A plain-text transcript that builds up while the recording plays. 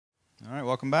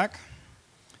welcome back.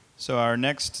 So our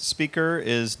next speaker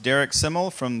is Derek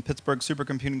Simmel from Pittsburgh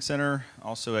Supercomputing Center,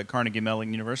 also at Carnegie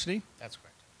Mellon University. That's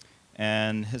correct.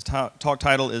 And his talk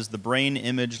title is The Brain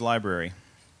Image Library.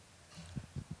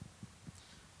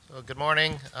 So good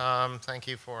morning. Thank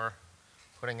you for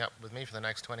putting up with me for the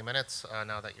next 20 minutes,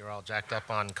 now that you're all jacked up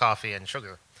on coffee and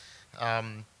sugar.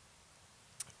 I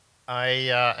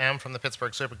am from the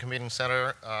Pittsburgh Supercomputing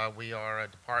Center. We are a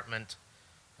department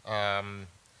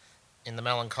in the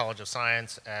Mellon College of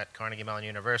Science at Carnegie Mellon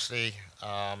University,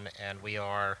 and we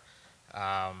are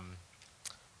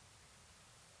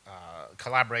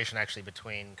collaboration actually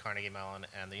between Carnegie Mellon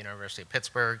and the University of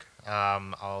Pittsburgh.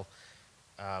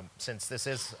 Since this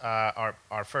is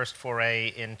our first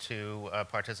foray into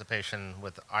participation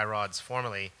with iRods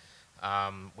formally,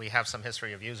 we have some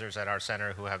history of users at our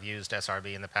center who have used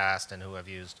SRB in the past and who have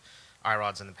used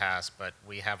iRods in the past, but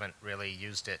we haven't really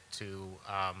used it to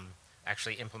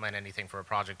actually implement anything for a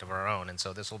project of our own. And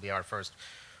so this will be our first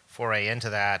foray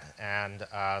into that. And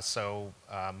so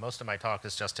most of my talk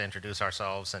is just to introduce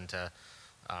ourselves and to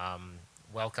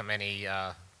welcome any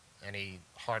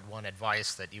hard-won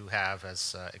advice that you have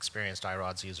as experienced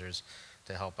iRods users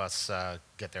to help us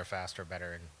get there faster,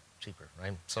 better, and cheaper,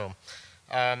 right? So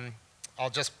I'll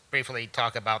just briefly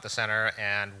talk about the center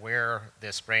and where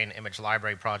this Brain Image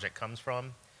Library project comes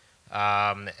from,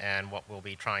 and what we'll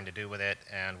be trying to do with it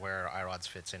and where iRods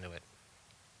fits into it.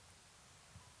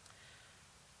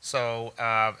 So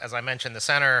as I mentioned, the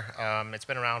center, it's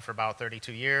been around for about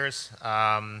 32 years,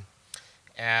 and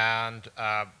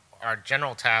our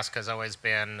general task has always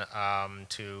been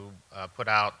to put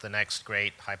out the next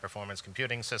great high-performance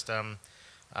computing system,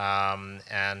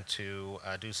 and to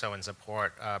do so in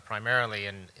support, primarily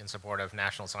in support of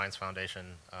National Science Foundation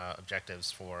objectives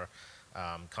for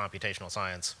computational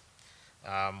science.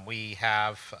 We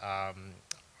have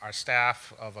our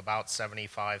staff of about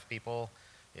 75 people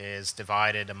is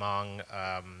divided among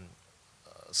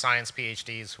science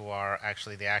PhDs who are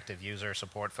actually the active user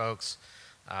support folks.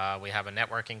 We have a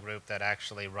networking group that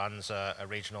actually runs a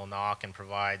regional NOC and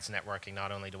provides networking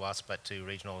not only to us but to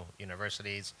regional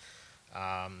universities.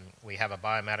 We have a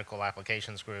biomedical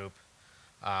applications group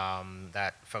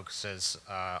that focuses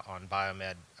on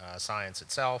biomed science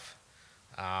itself.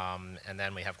 And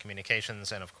then we have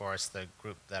communications, and of course the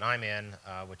group that I'm in,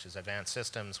 which is advanced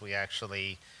systems, we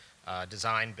actually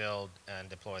design, build, and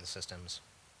deploy the systems.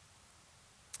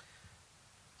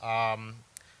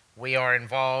 We are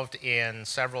involved in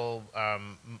several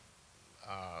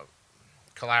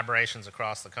collaborations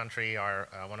across the country.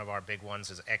 One of our big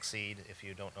ones is XSEED. If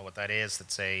you don't know what that is,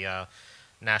 it's a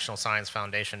National Science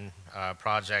Foundation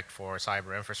project for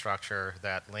cyber infrastructure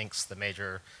that links the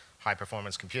major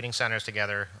high-performance computing centers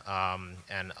together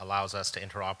and allows us to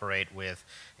interoperate with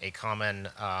a common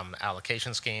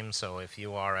allocation scheme. So if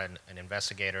you are an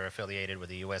investigator affiliated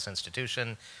with a U.S.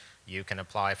 institution, you can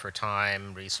apply for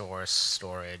time, resource,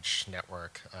 storage,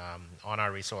 network on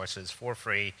our resources for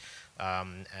free,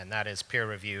 and that is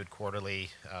peer-reviewed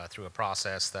quarterly through a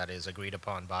process that is agreed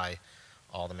upon by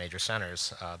all the major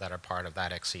centers that are part of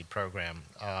that XSEED program.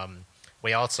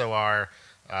 We also are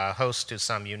host to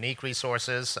some unique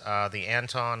resources. The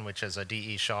Anton, which is a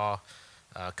D.E. Shaw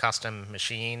custom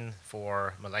machine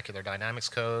for molecular dynamics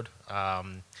code.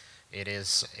 It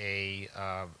is a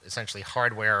essentially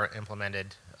hardware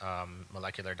implemented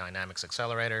molecular dynamics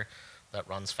accelerator that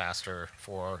runs faster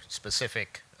for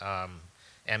specific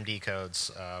MD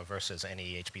codes versus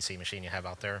any HPC machine you have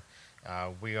out there.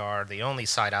 We are the only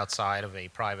site outside of a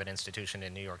private institution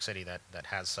in New York City that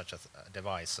has such a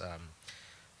device.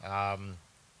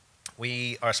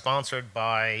 We are sponsored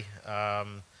by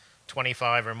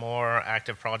 25 or more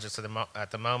active projects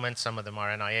at the moment. Some of them are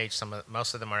NIH,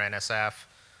 most of them are NSF.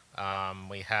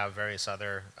 We have various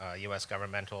other U.S.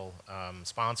 governmental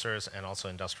sponsors and also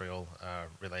industrial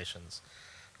relations.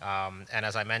 And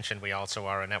as I mentioned, we also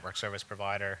are a network service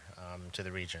provider to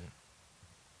the region.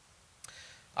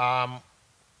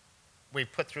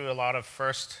 We've put through a lot of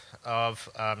first of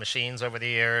machines over the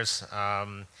years.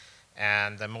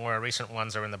 And the more recent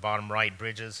ones are in the bottom right.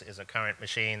 Bridges is a current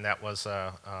machine that was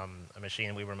a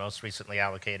machine we were most recently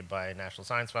allocated by National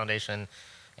Science Foundation.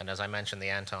 And as I mentioned, the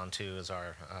Anton 2 is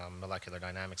our molecular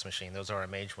dynamics machine. Those are our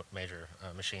major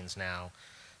machines now.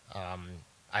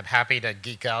 I'm happy to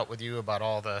geek out with you about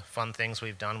all the fun things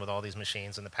we've done with all these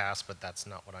machines in the past, but that's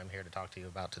not what I'm here to talk to you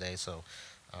about today, so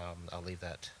I'll leave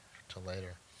that till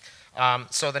later.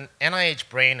 So the NIH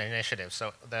Brain Initiative.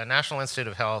 So the National Institute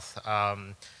of Health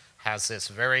has this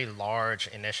very large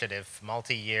initiative,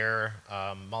 multi-year,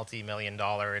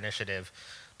 multi-million-dollar initiative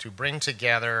to bring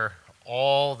together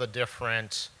all the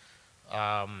different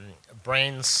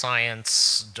brain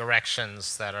science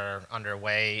directions that are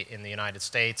underway in the United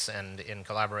States and in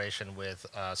collaboration with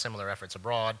similar efforts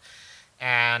abroad.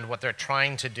 And what they're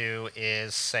trying to do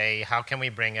is say, how can we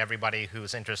bring everybody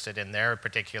who's interested in their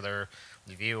particular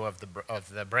view of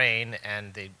the brain,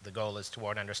 and the goal is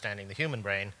toward understanding the human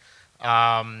brain,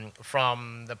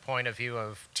 from the point of view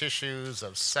of tissues,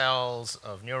 of cells,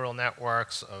 of neural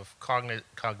networks, of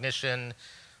cognition.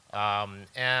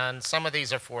 And some of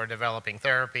these are for developing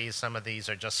therapies. Some of these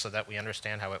are just so that we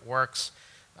understand how it works.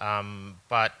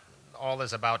 But all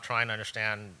is about trying to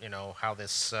understand, how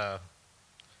this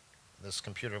this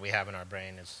computer we have in our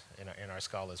brain is in our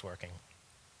skull is working.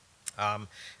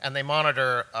 And they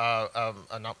monitor,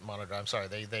 not monitor, I'm sorry,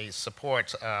 they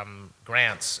support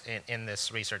grants in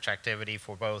this research activity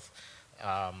for both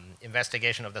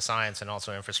investigation of the science and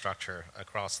also infrastructure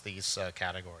across these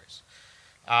categories.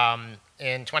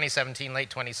 In 2017, late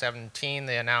 2017,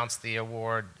 they announced the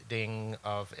awarding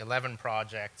of 11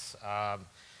 projects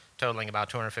totaling about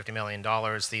 $250 million.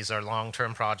 These are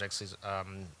long-term projects.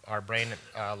 Our brain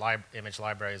image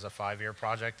library is a 5-year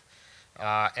project.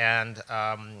 And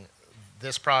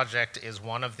this project is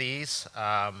one of these.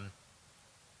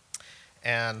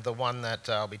 And the one that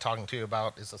I'll be talking to you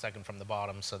about is the second from the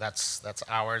bottom, so that's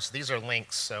ours. These are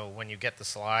links, so when you get the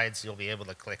slides, you'll be able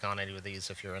to click on any of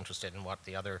these if you're interested in what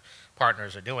the other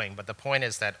partners are doing. But the point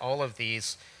is that all of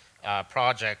these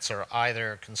projects are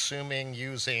either consuming,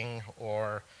 using,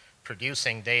 or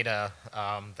producing data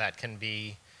that can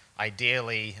be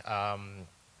ideally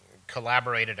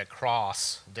collaborated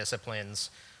across disciplines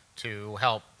to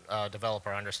help develop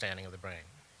our understanding of the brain.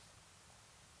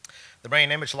 The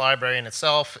brain image library in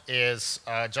itself is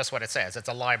just what it says. It's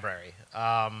a library.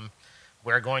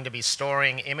 We're going to be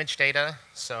storing image data,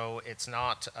 so it's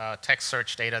not text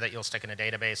search data that you'll stick in a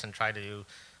database and try to do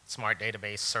smart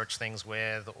database search things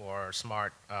with, or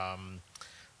smart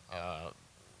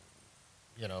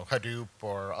Hadoop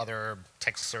or other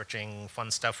text searching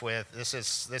fun stuff with. This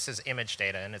is image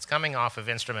data, and it's coming off of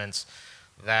instruments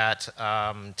that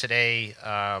today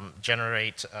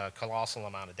generate a colossal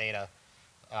amount of data.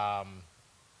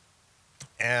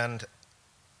 And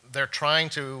they're trying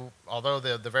to, although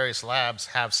the various labs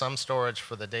have some storage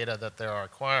for the data that they're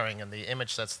acquiring and the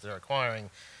image sets they're acquiring,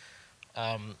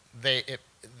 they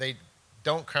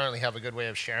don't currently have a good way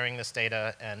of sharing this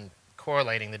data and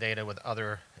correlating the data with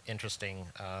other interesting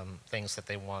things that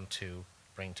they want to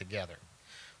bring together.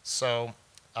 So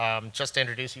just to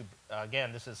introduce you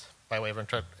again, this is by way of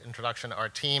introduction, our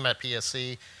team at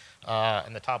PSC.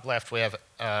 In the top left, we have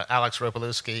Alex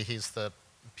Ropalewski. He's the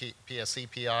PSC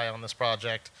PI on this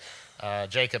project.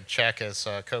 Jacob Czech is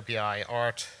co-PI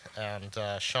art, and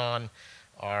Sean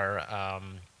are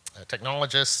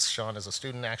technologists. Sean is a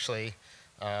student, actually.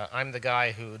 I'm the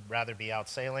guy who'd rather be out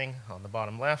sailing on the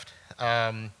bottom left.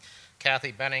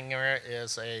 Kathy Benninger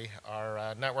is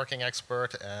our networking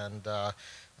expert, and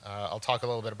I'll talk a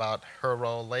little bit about her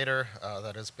role later.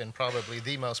 That has been probably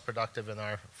the most productive in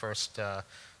our first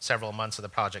several months of the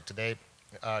project to date.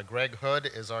 Greg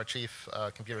Hood is our chief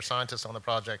computer scientist on the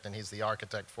project, and he's the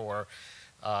architect for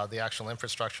the actual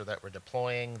infrastructure that we're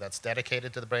deploying that's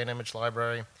dedicated to the brain image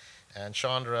library. And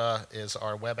Chandra is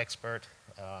our web expert.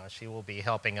 She will be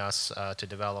helping us to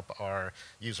develop our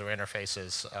user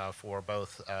interfaces for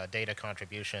both data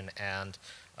contribution and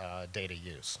data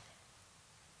use.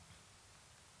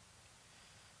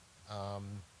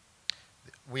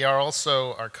 We are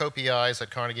also, our co-PIs at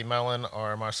Carnegie Mellon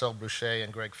are Marcel Boucher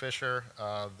and Greg Fisher.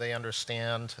 They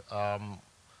understand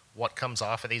what comes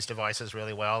off of these devices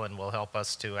really well and will help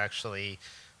us to actually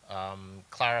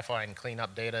clarify and clean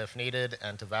up data if needed,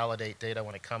 and to validate data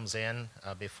when it comes in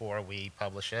before we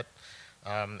publish it.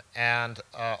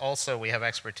 Also we have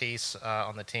expertise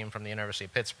on the team from the University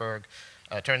of Pittsburgh.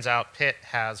 Turns out Pitt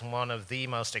has one of the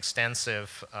most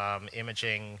extensive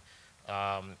imaging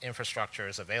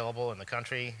infrastructures available in the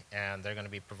country, and they're going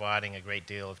to be providing a great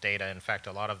deal of data. In fact,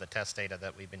 a lot of the test data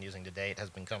that we've been using to date has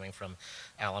been coming from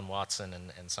Alan Watson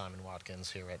and Simon Watkins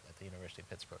here at the University of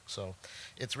Pittsburgh. So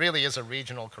it really is a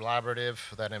regional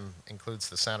collaborative that includes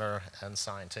the center and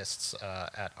scientists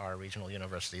at our regional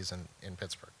universities in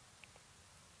Pittsburgh.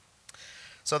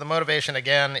 So the motivation,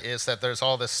 again, is that there's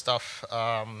all this stuff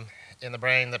in the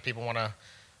brain that people want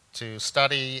to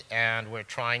study, and we're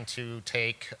trying to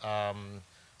take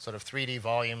sort of 3D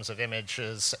volumes of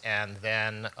images and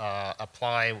then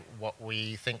apply what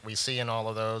we think we see in all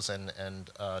of those and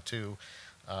to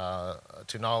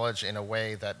knowledge in a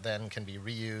way that then can be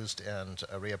reused and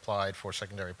reapplied for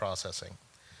secondary processing.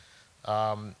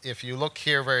 If you look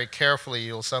here very carefully,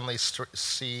 you'll suddenly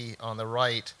see on the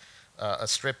right a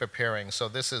strip appearing. So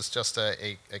this is just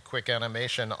a quick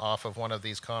animation off of one of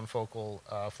these confocal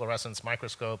fluorescence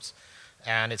microscopes.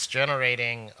 And it's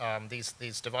generating,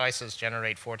 these devices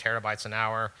generate 4 terabytes an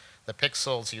hour. The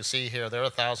pixels you see here, they're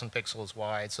 1,000 pixels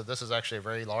wide. So this is actually a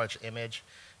very large image.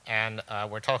 And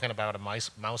we're talking about a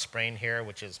mouse brain here,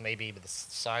 which is maybe the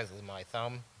size of my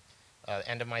thumb,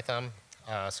 end of my thumb.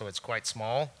 So it's quite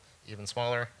small, even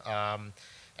smaller.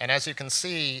 And as you can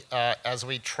see, as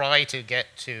we try to get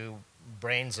to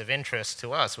brains of interest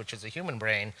to us, which is a human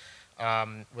brain,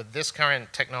 with this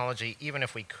current technology, even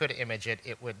if we could image it,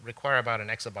 it would require about an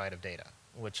exabyte of data,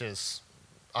 which is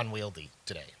unwieldy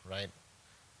today, right?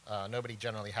 Nobody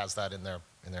generally has that in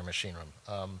their machine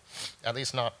room, at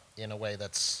least not in a way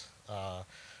that's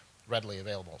readily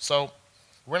available. So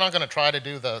we're not going to try to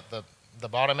do the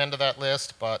bottom end of that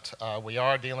list, but we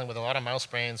are dealing with a lot of mouse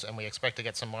brains, and we expect to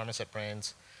get some marmoset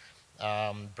brains,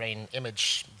 brain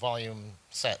image volume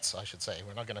sets, I should say.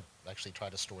 We're not going to actually try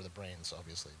to store the brains,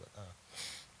 obviously. But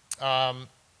let's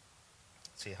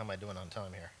see, how am I doing on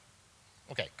time here?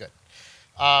 Okay, good.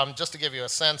 Just to give you a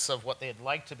sense of what they'd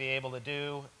like to be able to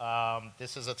do,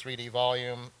 this is a 3D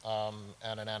volume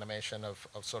and an animation of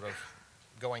sort of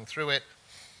going through it.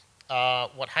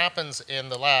 What happens in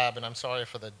the lab, and I'm sorry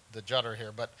for the judder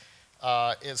here, but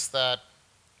is that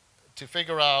to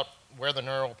figure out where the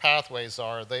neural pathways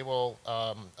are, they will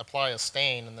apply a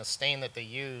stain, and the stain that they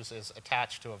use is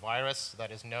attached to a virus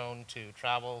that is known to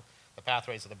travel the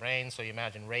pathways of the brain. So you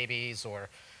imagine rabies or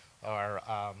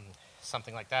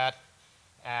something like that.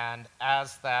 And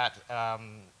as that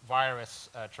virus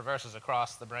traverses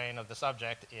across the brain of the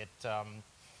subject, it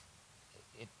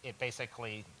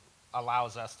basically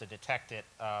allows us to detect it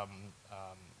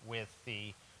with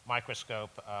the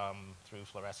microscope through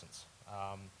fluorescence.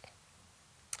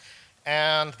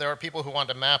 And there are people who want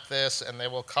to map this, and they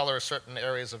will color certain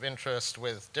areas of interest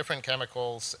with different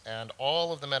chemicals, and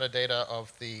all of the metadata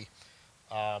of the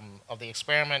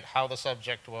experiment, how the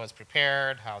subject was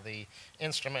prepared, how the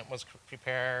instrument was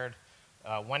prepared,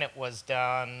 when it was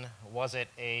done, was it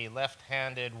a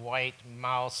left-handed white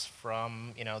mouse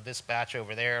from this batch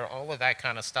over there, all of that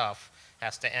kind of stuff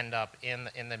has to end up in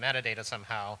the metadata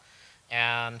somehow.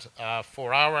 And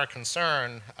for our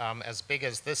concern, as big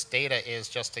as this data is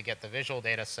just to get the visual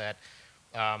data set,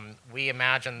 we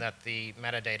imagine that the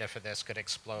metadata for this could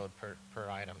explode per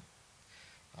item.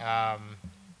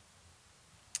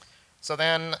 So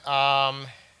then,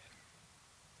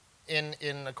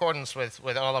 in accordance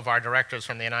with all of our directors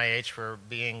from the NIH for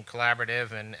being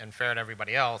collaborative and fair to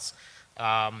everybody else,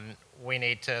 we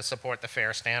need to support the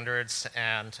FAIR standards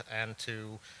and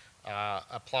to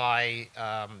apply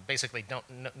basically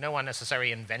no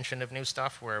unnecessary invention of new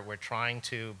stuff. We're trying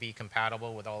to be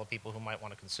compatible with all the people who might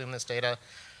want to consume this data.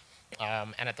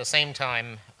 And at the same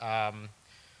time,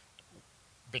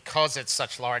 because it's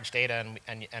such large data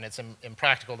and it's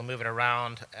impractical to move it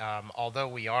around, although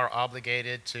we are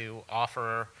obligated to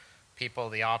offer people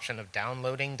the option of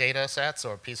downloading data sets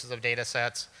or pieces of data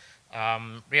sets,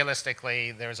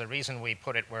 realistically, there's a reason we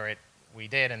put it where we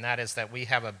did, and that is that we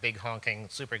have a big honking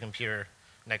supercomputer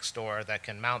next door that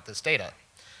can mount this data.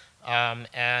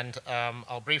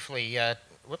 I'll briefly,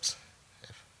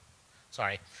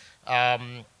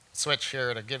 switch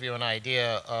here to give you an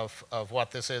idea of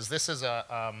what this is. This is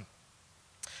a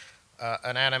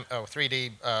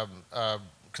 3D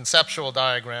conceptual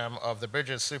diagram of the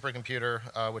Bridges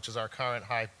supercomputer, which is our current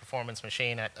high-performance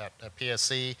machine at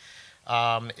PSC.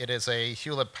 It is a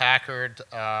Hewlett-Packard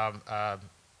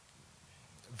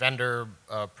vendor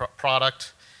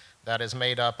product that is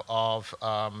made up of,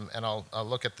 and I'll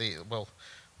look at well,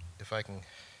 if I can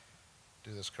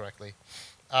do this correctly.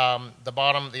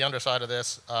 The underside of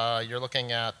this, you're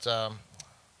looking at, the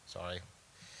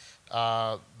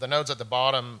nodes at the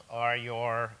bottom are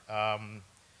your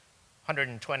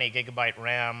 120 gigabyte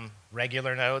RAM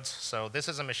regular nodes. So this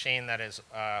is a machine that is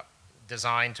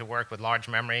designed to work with large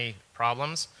memory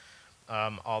problems.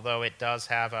 Although it does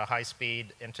have a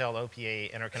high-speed Intel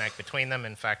OPA interconnect between them.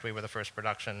 In fact, we were the first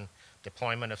production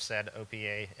deployment of said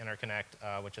OPA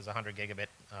interconnect, which is a 100 gigabit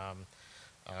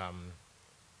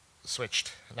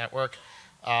switched network.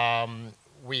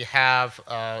 We have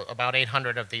about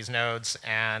 800 of these nodes,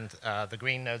 and the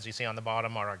green nodes you see on the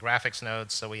bottom are our graphics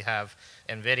nodes. So we have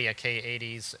NVIDIA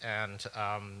K80s and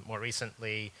more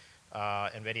recently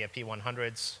NVIDIA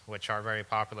P100s, which are very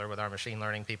popular with our machine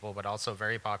learning people, but also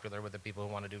very popular with the people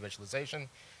who want to do visualization.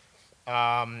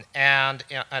 And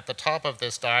at the top of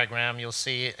this diagram, you'll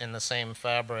see in the same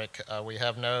fabric, we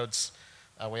have nodes.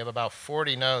 We have about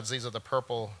 40 nodes. These are the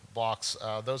purple blocks.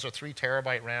 Those are 3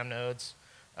 terabyte RAM nodes.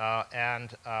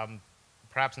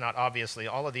 perhaps not obviously,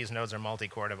 all of these nodes are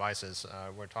multi-core devices.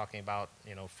 We're talking about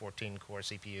 14-core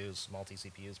CPUs,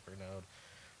 multi-CPUs per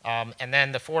node. And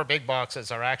then the 4 big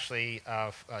boxes are actually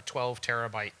 12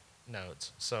 terabyte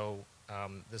nodes. So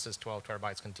this is 12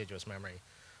 terabytes contiguous memory.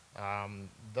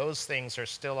 Those things are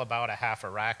still about a half a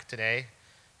rack today,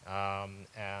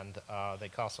 and they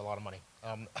cost a lot of money.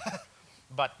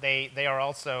 But they are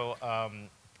also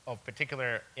of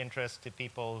particular interest to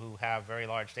people who have very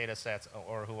large data sets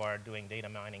or who are doing data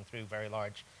mining through very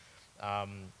large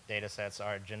data sets.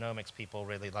 Our genomics people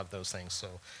really love those things.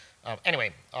 So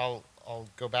anyway, I'll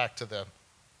go back to the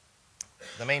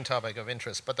main topic of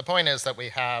interest. But the point is that we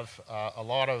have a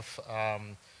lot of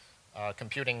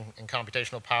computing and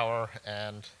computational power,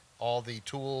 and all the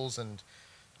tools and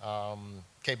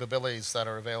capabilities that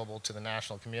are available to the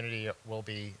national community will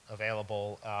be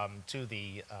available to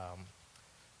the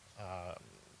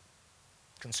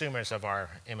consumers of our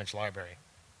image library.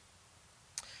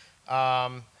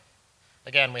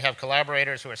 Again, we have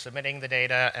collaborators who are submitting the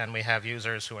data, and we have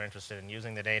users who are interested in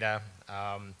using the data.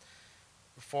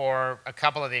 For a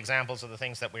couple of the examples of the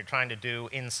things that we're trying to do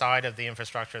inside of the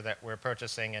infrastructure that we're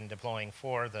purchasing and deploying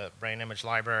for the brain image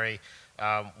library,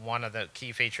 one of the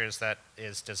key features that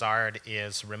is desired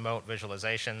is remote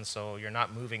visualization. So you're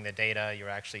not moving the data, you're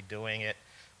actually doing it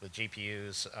with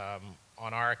GPUs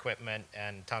on our equipment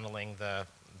and tunneling the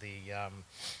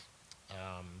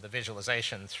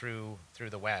visualization through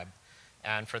the web.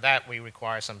 And for that, we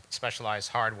require some specialized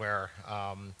hardware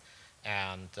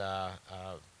and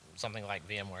something like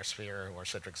VMware Sphere or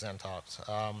Citrix XenTops.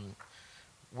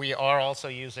 We are also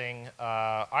using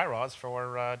iRODs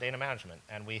for data management,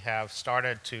 and we have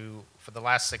started to, for the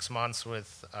last 6 months,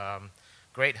 with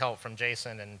great help from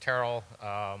Jason and Terrell,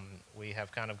 we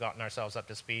have kind of gotten ourselves up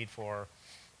to speed for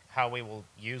how we will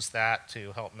use that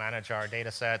to help manage our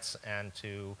data sets and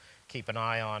to keep an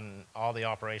eye on all the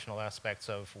operational aspects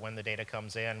of when the data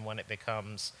comes in, when it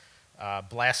becomes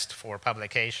blessed for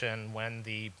publication, when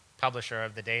the publisher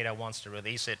of the data wants to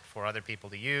release it for other people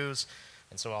to use,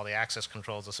 and so all the access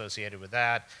controls associated with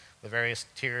that. The various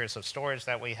tiers of storage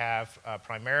that we have,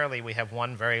 primarily we have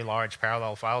one very large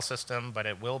parallel file system, but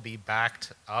it will be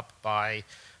backed up by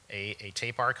a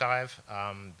tape archive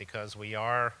because we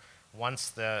are, once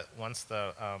the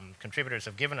contributors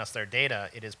have given us their data,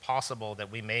 it is possible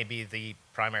that we may be the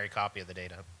primary copy of the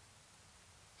data.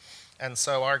 And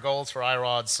so our goals for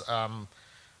iRODs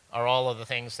are all of the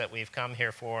things that we've come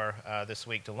here for this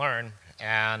week to learn.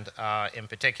 And in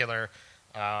particular,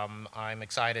 I'm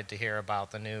excited to hear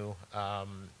about the new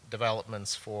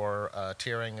developments for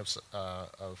tiering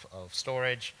of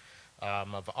storage,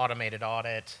 of automated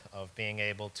audit, of being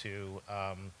able to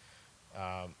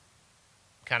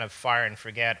kind of fire and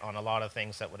forget on a lot of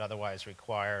things that would otherwise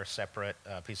require separate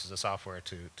pieces of software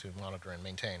to monitor and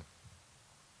maintain.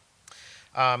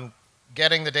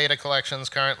 Getting the data collections,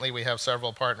 currently we have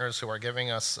several partners who are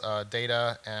giving us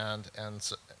data, and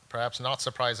perhaps not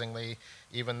surprisingly,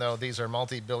 even though these are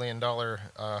multi-billion-dollar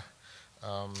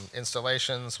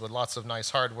installations with lots of nice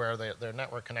hardware, their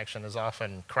network connection is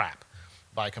often crap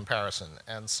by comparison.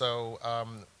 And so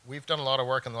we've done a lot of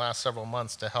work in the last several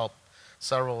months to help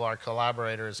several of our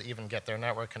collaborators even get their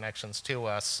network connections to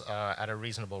us at a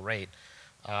reasonable rate.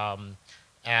 That's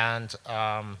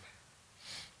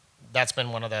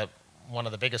been one of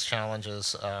the biggest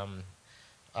challenges.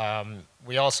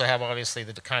 We also have obviously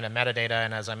the kind of metadata,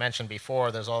 and as I mentioned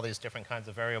before, there's all these different kinds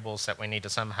of variables that we need to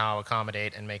somehow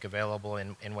accommodate and make available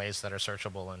in ways that are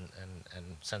searchable and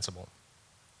sensible.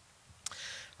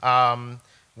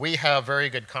 We have very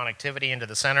good connectivity into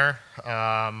the center.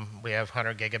 We have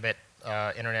 100 gigabit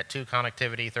Internet 2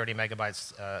 connectivity, 30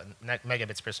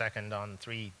 megabits per second on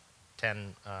three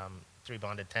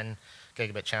bonded 10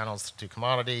 gigabit channels to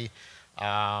commodity.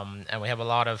 And we have a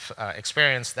lot of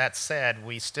experience. That said,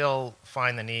 we still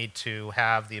find the need to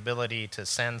have the ability to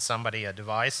send somebody a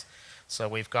device. So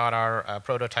we've got our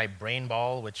prototype brain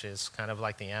ball, which is kind of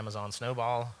like the Amazon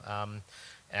snowball.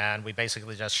 And we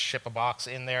basically just ship a box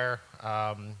in there.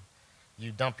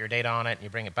 You dump your data on it, and you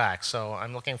bring it back. So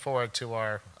I'm looking forward to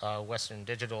our Western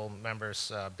Digital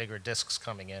members' bigger disks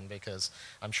coming in, because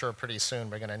I'm sure pretty soon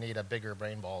we're going to need a bigger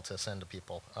brain ball to send to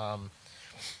people.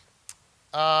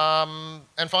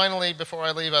 And finally, before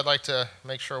I leave, I'd like to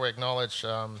make sure we acknowledge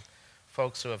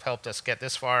folks who have helped us get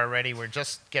this far already. We're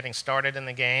just getting started in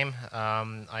the game.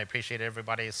 I appreciate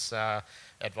everybody's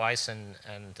advice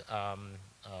and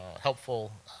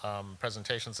helpful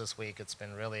presentations this week. It's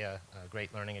been really a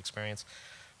great learning experience.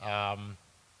 And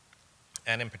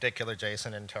in particular,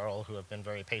 Jason and Terrell, who have been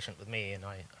very patient with me, and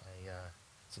I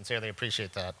sincerely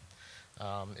appreciate that.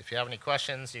 If you have any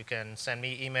questions, you can send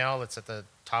me email. It's at the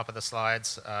top of the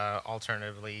slides.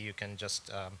 Alternatively, you can just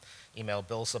email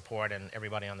Bill support, and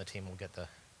everybody on the team will get the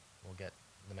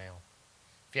mail.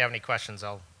 If you have any questions,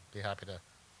 I'll be happy to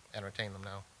entertain them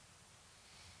now.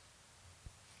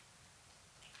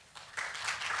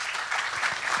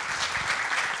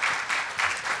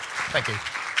 Thank you.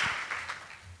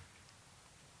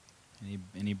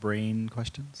 Any brain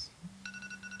questions?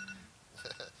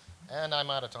 And I'm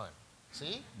out of time.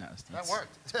 See? No, that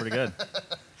worked. It's pretty good.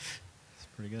 It's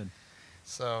pretty good.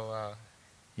 So,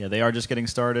 yeah, they are just getting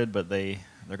started, but they're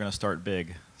going to start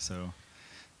big. So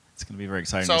it's going to be very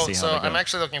exciting to see how they go. So I'm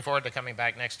actually looking forward to coming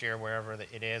back next year, wherever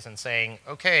it is, and saying,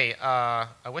 okay,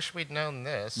 I wish we'd known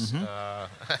this.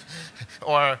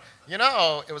 Or, you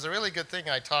know, it was a really good thing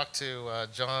I talked to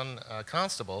John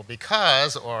Constable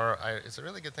because, it's a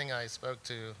really good thing I spoke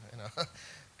to, you know,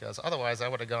 because otherwise I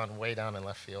would have gone way down in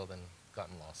left field and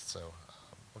gotten lost. So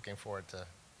looking forward to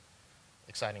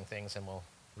exciting things, and we'll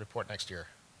report next year.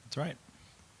 That's right.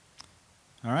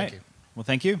 All right. Thank you. Well,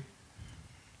 thank you.